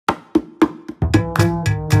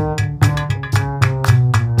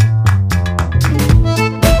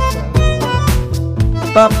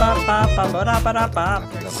I'm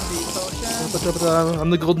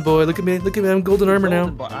the golden boy. Look at me. Look at me. I'm golden armor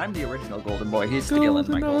now. I'm the original golden boy. He's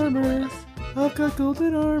stealing my golden armor. I've got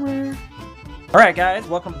golden armor. Alright guys,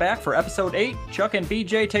 welcome back for episode 8. Chuck and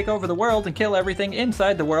BJ take over the world and kill everything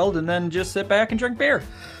inside the world and then just sit back and drink beer.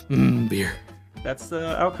 Beer. That's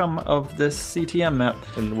the outcome of this CTM map.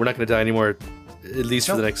 And we're not going to die anymore, at least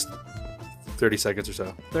for the next 30 seconds or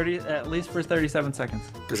so. At least for 37 seconds.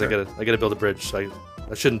 Because I gotta build a bridge. So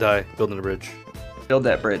I shouldn't die building a bridge. Build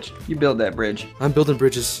that bridge. You build that bridge. I'm building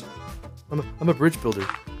bridges. I'm a bridge builder.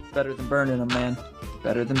 Better than burning them, man.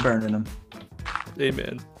 Better than burning them.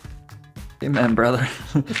 Amen. Amen, brother.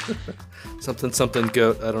 something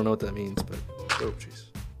goat. I don't know what that means, but oh jeez.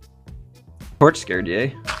 Torch scared you,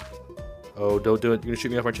 eh? Oh, don't do it. You're gonna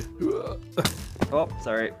shoot me off, aren't you? Oh,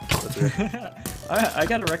 sorry. That's okay. I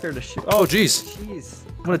got a record to shoot. Oh, jeez. Jeez.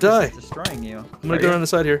 I'm gonna die. Destroying you. I'm gonna go around the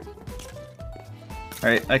side here.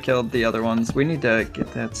 Alright, I killed the other ones. We need to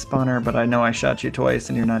get that spawner, but I know I shot you twice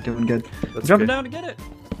and you're not doing good. That's Jumping okay. down to get it.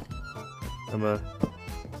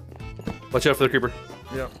 Watch out for the creeper.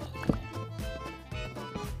 Yeah.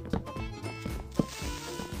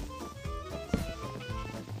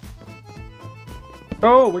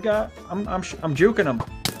 Oh, we got. I'm juking him.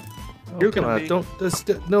 Oh, come on.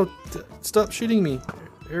 Stop shooting me.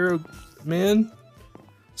 Arrow man.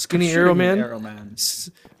 Skinny arrow man. Arrow man.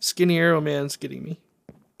 Skinny arrow man's getting me.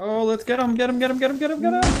 Oh, let's get him. Get him.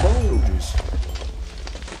 Oh, jeez.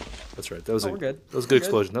 That's right. That was we're good. That was a good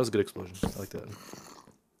explosion. That was a good explosion. I like that.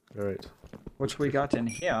 All right. Which we got in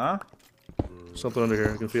here. Something under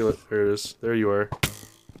here. I can feel it. There it is. There you are.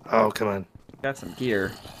 Oh, come on. Got some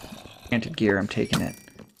gear. Enchanted gear. I'm taking it.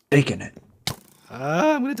 Taking it.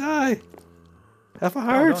 I'm gonna die. Half a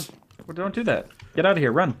heart. Don't do that. Get out of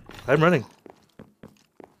here. Run. I'm running. Is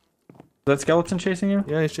that skeleton chasing you?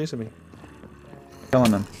 Yeah, he's chasing me.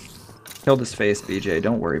 Killing him. Killed his face, BJ.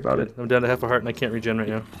 Don't worry about it. I'm down to half a heart and I can't regen right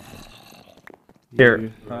now.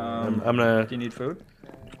 Here. I'm gonna. Do you need food?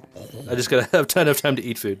 I just gotta have enough time to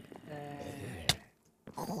eat food.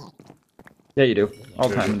 Yeah, you do. All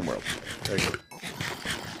time in the world. There you go.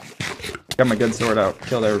 Got my good sword out.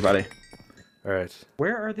 Killed everybody. Alright.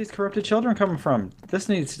 Where are these corrupted children coming from? This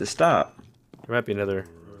needs to stop. There might be another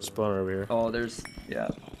spawner over here. Oh, there's... yeah.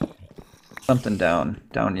 Something down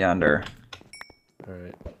yonder.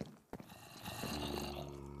 Alright.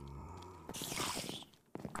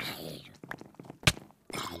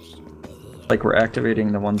 Like we're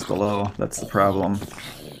activating the ones below. That's the problem.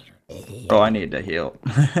 Oh, I need to heal.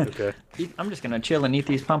 Okay. I'm just gonna chill and eat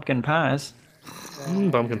these pumpkin pies.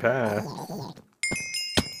 Pumpkin pie.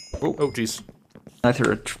 Oh, jeez. I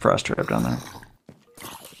threw a frost trap down there.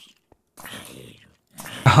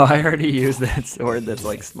 Oh, I already used that sword that's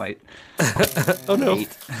like smite. Oh no.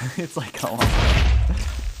 8. It's like, oh.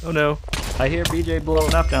 Oh no. I hear BJ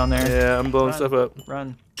blowing up down there. Yeah, I'm blowing stuff up.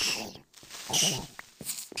 Run.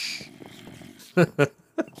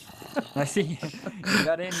 I see you. You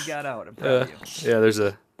got in, you got out. I'm proud of you. Yeah, there's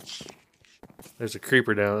a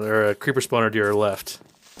creeper down there, or a creeper spawner to your left.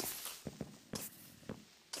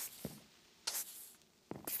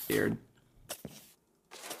 Weird.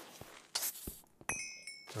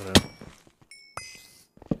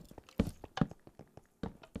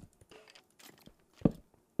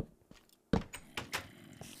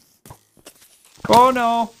 Oh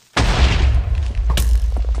no.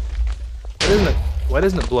 Oh no! Why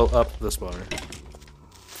doesn't it blow up the spawner?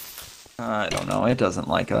 I don't know. It doesn't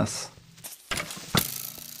like us.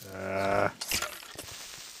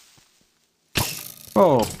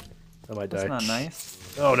 Oh. I might die. That's not nice.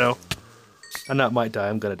 Oh no. I might die.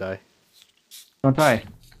 I'm gonna die. Don't die.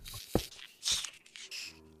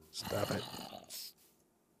 Stop it.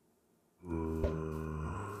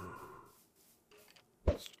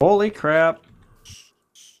 Holy crap.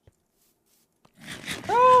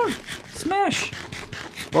 Oh! Smash!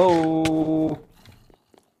 Whoa!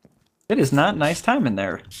 It is not nice time in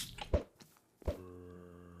there.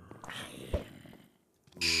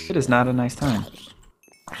 It is not a nice time.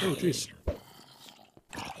 Oh jeez.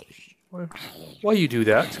 Why you do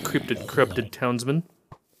that, corrupted townsman?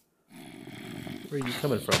 Where are you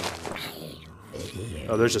coming from?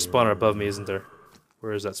 Oh, there's a spawner above me, isn't there?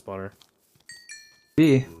 Where is that spawner?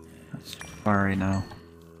 B. That's far right now.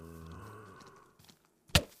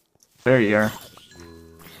 There you are.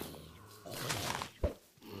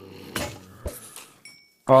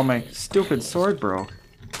 Oh, my stupid sword broke.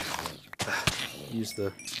 Use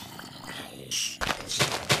the...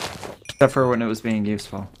 Except for when it was being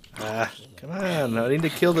useful. Come on, I need to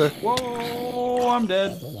kill the... Whoa, I'm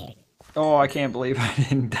dead. Oh, I can't believe I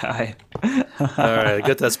didn't die. Alright, I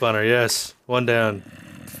got that spawner, yes. One down.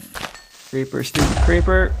 Creeper, stupid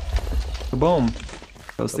creeper. Boom.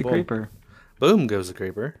 Goes the creeper. Boom goes the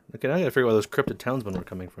creeper. Okay, now I gotta figure out where those cryptid townsmen were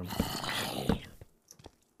coming from.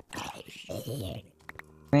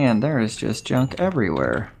 Man, there is just junk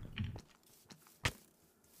everywhere.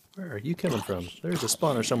 Where are you coming from? There's a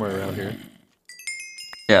spawner somewhere around here.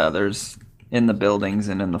 Yeah, there's in the buildings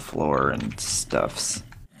and in the floor and stuffs.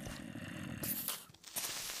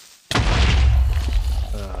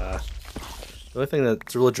 The only thing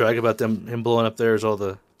that's a real drag about him blowing up there is all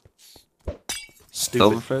the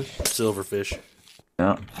stupid silverfish.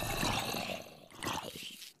 Yeah.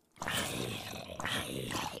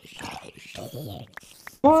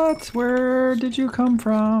 What? Where did you come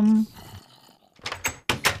from?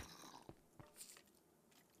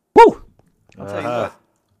 Woo! I'll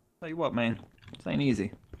tell you what, man. This ain't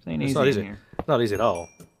easy. This ain't easy. Not easy. In here. Not easy at all.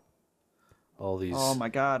 All these. Oh my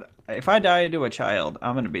god. If I die to a child,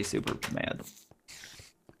 I'm gonna be super mad.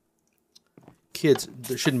 Kids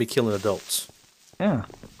shouldn't be killing adults. Yeah.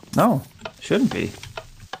 No. Shouldn't be.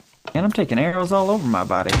 And I'm taking arrows all over my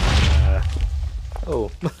body. Oh,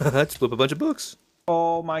 I just blew up a bunch of books.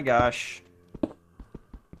 Oh my gosh.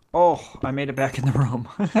 Oh, I made it back in the room.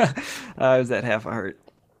 I was at half a heart.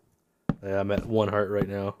 Yeah, I'm at 1 heart right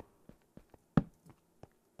now.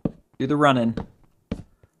 Do the running.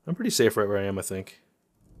 I'm pretty safe right where I am, I think.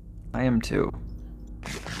 I am too.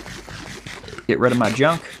 Get rid of my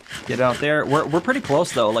junk. Get out there. We're pretty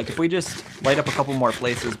close though. Like if we just light up a couple more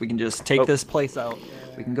places, we can just take this place out.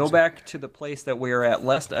 We can go back to the place that we were at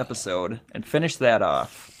last episode and finish that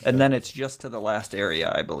off. And then it's just to the last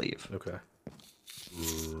area, I believe. Okay.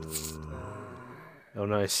 Oh,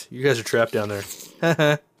 nice. You guys are trapped down there.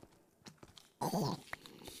 Okay,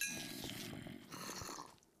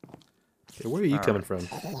 where are you coming from?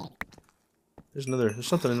 There's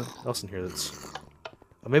something else in here that's...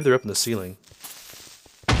 Oh, maybe they're up in the ceiling.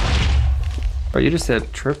 Oh, you just said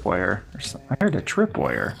tripwire. I heard a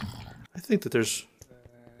tripwire. I think that there's...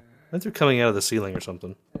 I think they're coming out of the ceiling or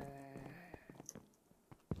something.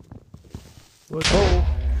 What? Oh,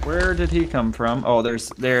 where did he come from? Oh,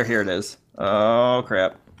 here it is. Oh,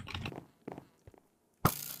 crap.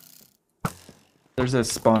 There's a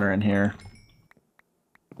spawner in here.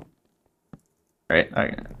 Alright,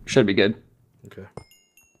 I should be good. Okay.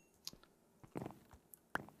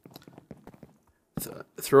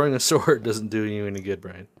 Throwing a sword doesn't do you any good,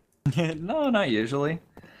 Brian. No, not usually.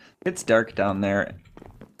 It's dark down there.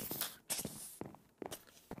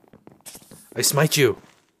 I smite you!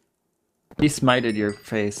 He smited your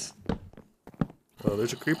face. Oh,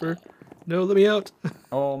 there's a creeper. No, let me out.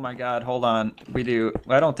 Oh my god, hold on.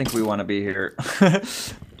 I don't think we want to be here.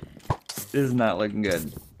 This is not looking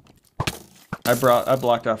good. I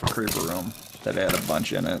blocked off a creeper room that had a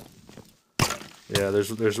bunch in it. Yeah,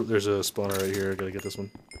 there's a spawner right here. I gotta get this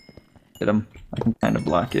one. Hit him. I can kind of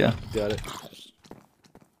block you. Got it.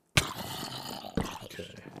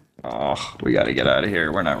 Okay. Oh, we gotta get out of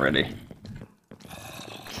here. We're not ready.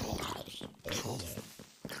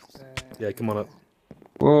 Yeah, come on up.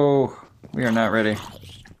 Whoa, we are not ready.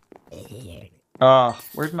 Oh,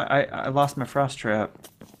 where's my... I lost my frost trap.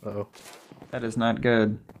 Uh-oh. That is not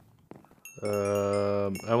good.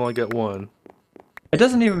 I've only got one. It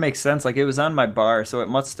doesn't even make sense. Like, it was on my bar, so it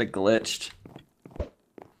must have glitched.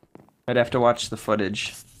 I'd have to watch the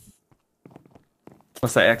footage.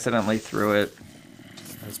 Unless I accidentally threw it.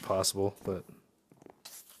 That's possible, but...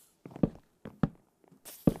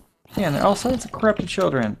 Yeah, and also it's corrupted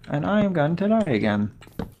children, and I am going to die again.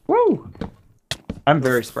 Woo! I'm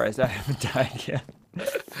very surprised I haven't died yet.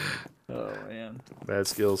 Oh, man. Bad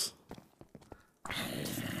skills.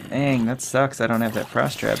 Dang, that sucks. I don't have that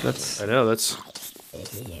frost trap. I know, that's...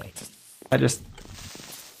 I just...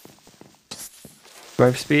 Do I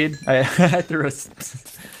have speed? I threw a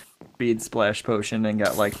speed splash potion and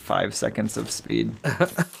got like 5 seconds of speed.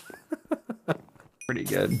 Pretty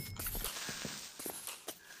good.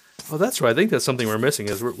 Oh, that's right. I think that's something we're missing.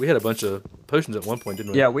 We had a bunch of potions at one point,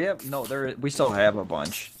 didn't we? Yeah, we have... No, we still have a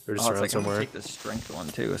bunch. They're just around somewhere. I'm gonna take the strength one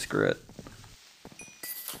too. Screw it.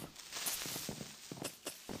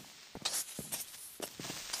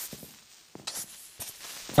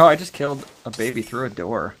 Oh, I just killed a baby through a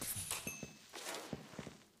door.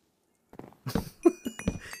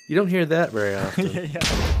 You don't hear that very often. Yeah,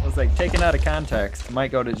 I was like, taken out of context,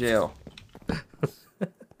 might go to jail.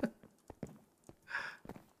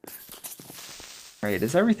 Right,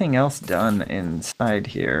 is everything else done inside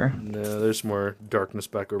here? No, there's more darkness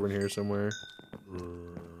back over in here somewhere.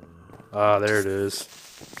 Ah, there it is.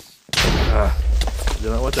 Ah,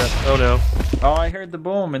 did not want that. Oh no. Oh, I heard the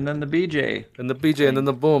boom and then the BJ. And the BJ and then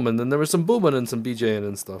the boom and then there was some booming and some BJing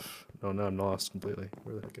and stuff. Oh, now I'm lost completely.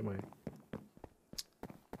 Where the heck am I?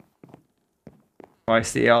 Oh, I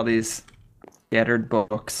see all these scattered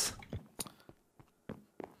books.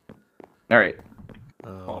 All right.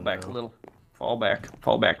 Oh, Fall back a no. little. Fall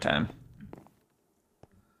back time.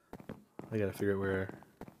 I gotta figure out where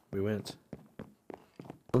we went.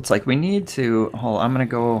 Looks like we need to. Hold on, I'm gonna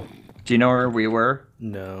go. Do you know where we were?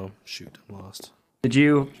 No, shoot, I'm lost. Did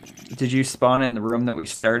you spawn in the room that we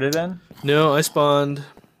started in? No, I spawned.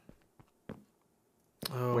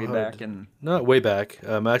 Oh, Way back in. not way back.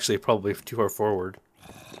 Actually, probably too far forward.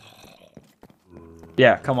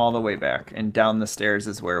 Yeah, come all the way back, and down the stairs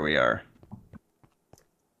is where we are.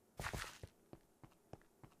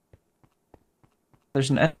 There's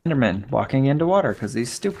an Enderman walking into water because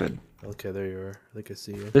he's stupid. Okay, there you are. I think I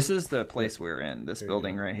see you. This is the place we're in. This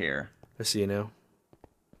building right here. I see you now.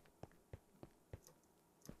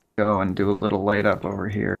 Go and do a little light up over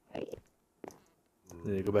here. I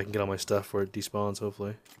need to go back and get all my stuff before it despawns,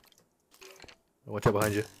 hopefully. Oh, watch out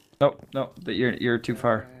behind you. Nope, nope. You're too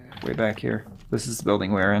far. Way back here. This is the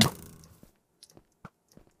building we're in.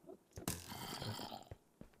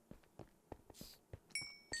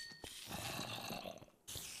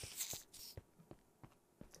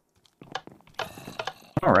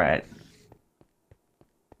 All right.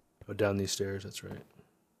 Oh, down these stairs, that's right.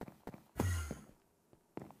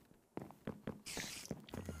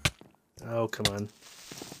 Oh, come on.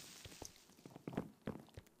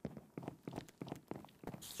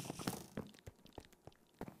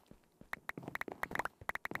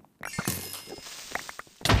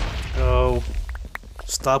 Oh.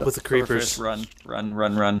 Stop with the creepers. Run, run,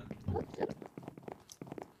 run, run.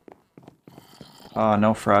 Oh,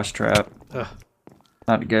 no frost trap. Ugh.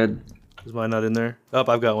 Not good. Is mine not in there? Oh,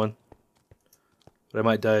 I've got one. But I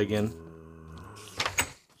might die again.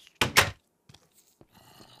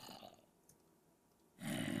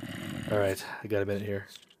 Alright, I got a minute here.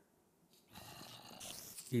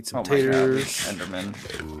 Eat some taters. Enderman.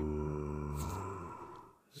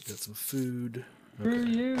 Got some food. Who are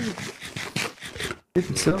you?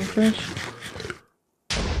 Eating silverfish?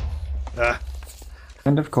 Ah,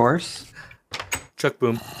 And of course. Chuck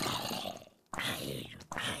boom.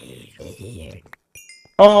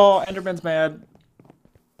 Oh, Enderman's mad.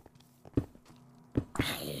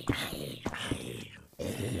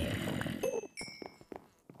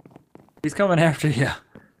 He's coming after you.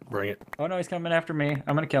 Bring it. Oh no, he's coming after me.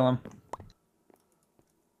 I'm gonna kill him.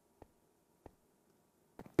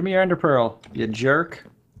 Give me your ender pearl, you jerk.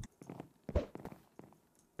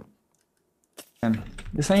 And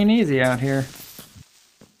this ain't easy out here.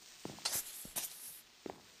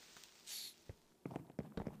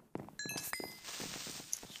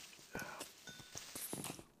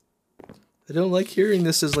 I don't like hearing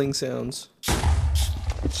the sizzling sounds.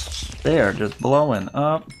 They are just blowing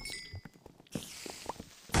up.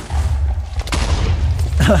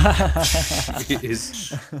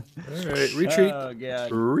 Jeez. Alright, retreat. Oh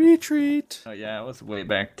god. Retreat. Oh yeah, it was way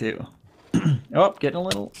back too. Oh, getting a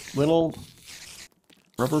little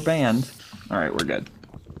rubber band. All right, we're good.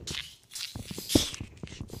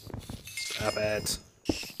 Stop it.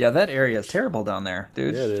 Yeah, that area is terrible down there,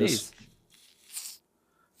 dude. Yeah, it Jeez. is.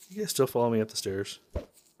 You guys still follow me up the stairs.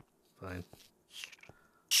 Fine.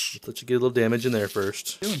 Let's let you get a little damage in there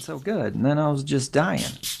first. Doing so good, and then I was just dying.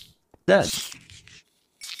 Dead.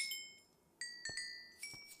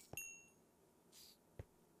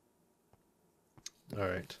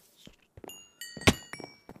 Alright.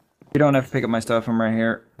 You don't have to pick up my stuff. I'm right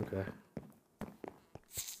here. Okay.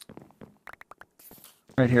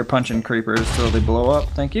 Right here, punching creepers till they blow up.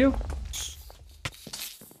 Thank you.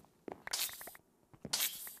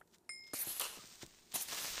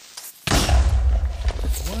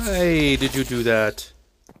 Why did you do that?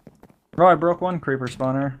 Oh, I broke one creeper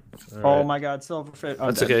spawner. All Oh right. my god, silverfish. Oh,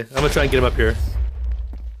 That's dead. okay. I'm gonna try and get him up here.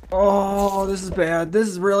 Oh, this is bad. This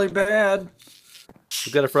is really bad.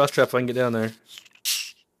 We've got a frost trap if I can get down there.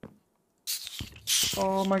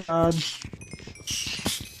 Oh my god.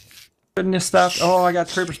 Couldn't you stop? Oh, I got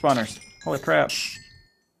creeper spawners. Holy crap.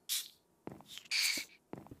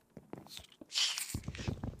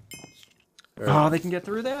 All right. Oh, they can get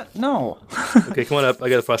through that? No. Okay, come on up. I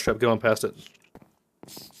got a frost trap. Get on past it.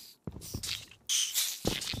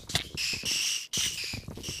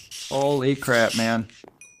 Holy crap, man.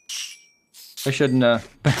 I shouldn't have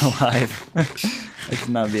been alive. I should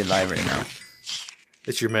not be alive right now.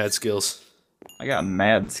 It's your mad skills. I got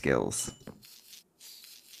mad skills.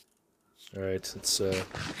 All right, let's. I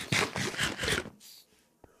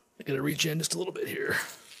gotta reach in just a little bit here.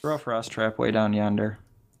 Throw a frost trap way down yonder.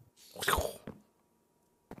 Oh,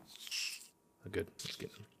 good. Let's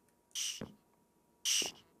get him.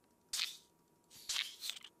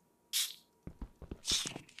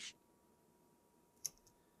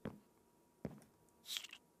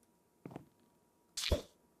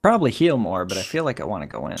 Probably heal more, but I feel like I want to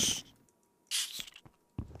go in.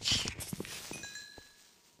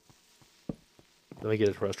 Let me get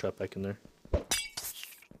a frost trap back in there.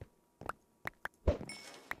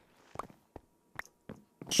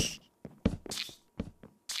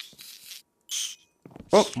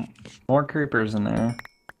 Oh, more creepers in there.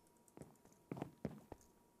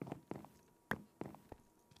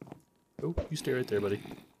 Oh, you stay right there, buddy.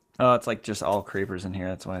 Oh, it's like just all creepers in here.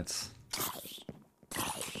 That's why it's...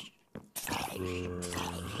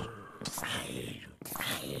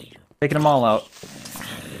 Taking them all out.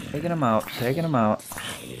 Taking them out. Taking them out.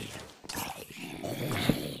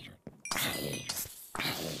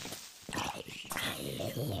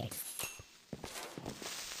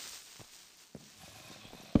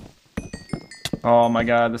 Oh my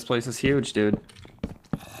god, this place is huge, dude.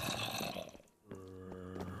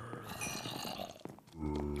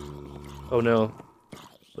 Oh no.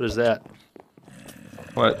 What is that?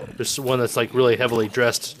 What? There's one that's like really heavily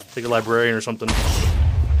dressed, like a librarian or something.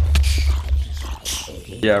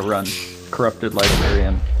 Yeah, run. Corrupted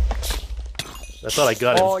librarian. I thought I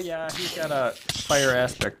got him. Oh yeah, he's got a fire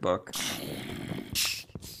aspect book.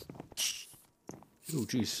 Ooh,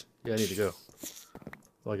 jeez. Yeah, I need to go.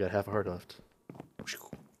 Oh, I got half a heart left.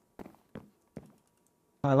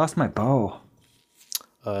 Oh, I lost my bow.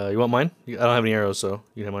 You want mine? I don't have any arrows, so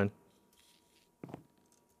you can have mine.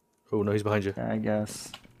 Oh no, he's behind you. I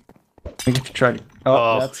guess. We get to try to...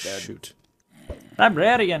 Oh, that's dead. Shoot.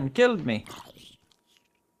 Librarian killed me.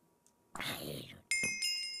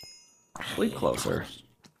 Sleep closer.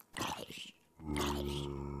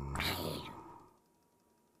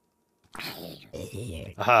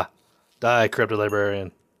 Aha! Die, corrupted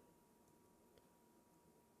librarian.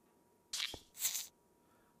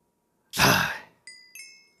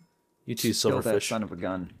 You two Kill that silverfish. son of a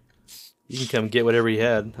gun. You can come get whatever he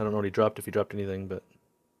had. I don't know what he dropped, if he dropped anything, but...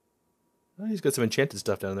 Oh, he's got some enchanted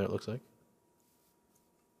stuff down there, it looks like.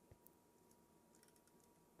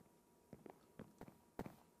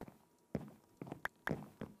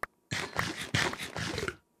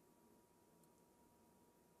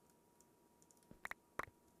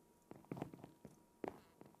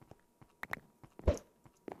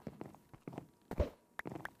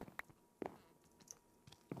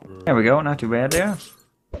 There we go, not too bad there.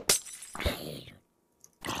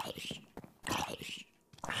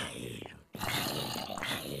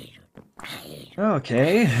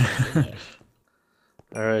 Okay.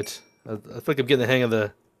 Alright. I feel like I'm getting the hang of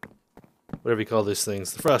the... whatever you call these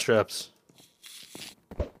things. The frost traps.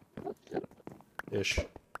 Ish.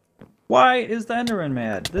 Why is the Enderman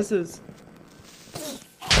mad? This is...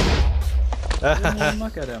 Didn't even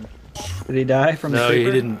look at him. Did he die from the No, he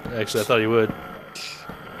creeper? didn't. Actually, I thought he would.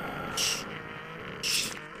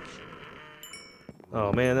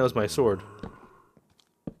 Oh man, that was my sword.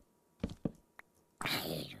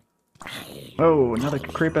 Oh, another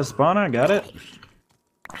creeper spawner, got it.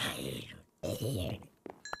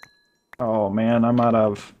 Oh man, I'm out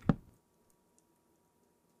of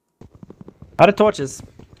torches.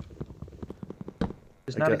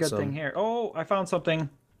 There's I not a got good some. thing here. Oh, I found something.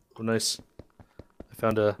 Oh, nice. I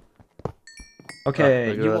found a... Okay, there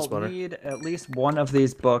you go, you that's will better. need at least one of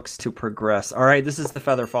these books to progress. All right, this is the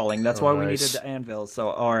feather falling. That's Oh, why we nice. needed the anvil. So,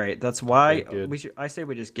 all right, that's why Okay, good. we should. I say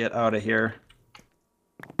we just get out of here.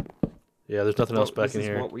 Yeah, there's nothing else back This in is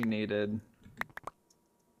here. what we needed.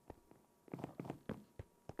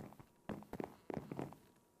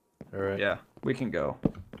 Alright. Yeah, we can go.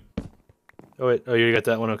 Oh wait, oh you got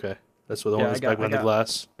that one? Okay. That's the one Yeah, that's I got- back behind the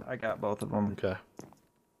glass. I got both of them. Okay.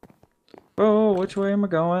 Oh, which way am I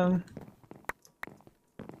going?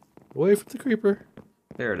 Away from the creeper.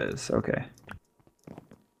 There it is. Okay.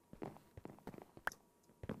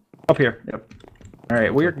 Up here. Yep. All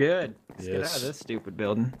right, we're good. Let's get out Yes. of this stupid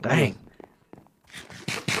building. Dang.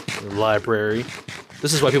 The library.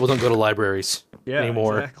 This is why people don't go to libraries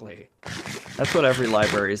anymore. Exactly. That's what every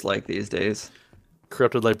library is like these days.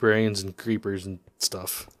 Corrupted librarians and creepers and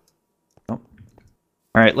stuff. All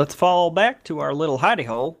right, let's fall back to our little hidey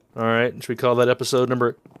hole. Alright, should we call that episode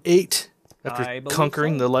number 8? I After believe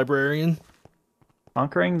conquering so. the librarian?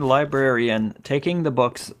 Conquering the librarian, taking the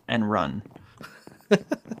books, and run.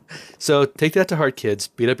 So take that to heart, kids.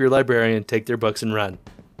 Beat up your librarian, take their books, and run.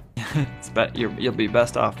 You'll be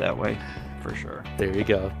best off that way, for sure. There you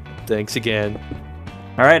go. Thanks again.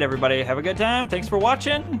 All right, everybody, have a good time. Thanks for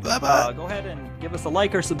watching. Bye-bye. Go ahead and give us a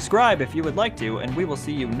like or subscribe if you would like to, and we will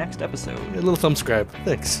see you next episode. A little thumb scribe.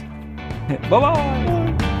 Thanks. Bye-bye.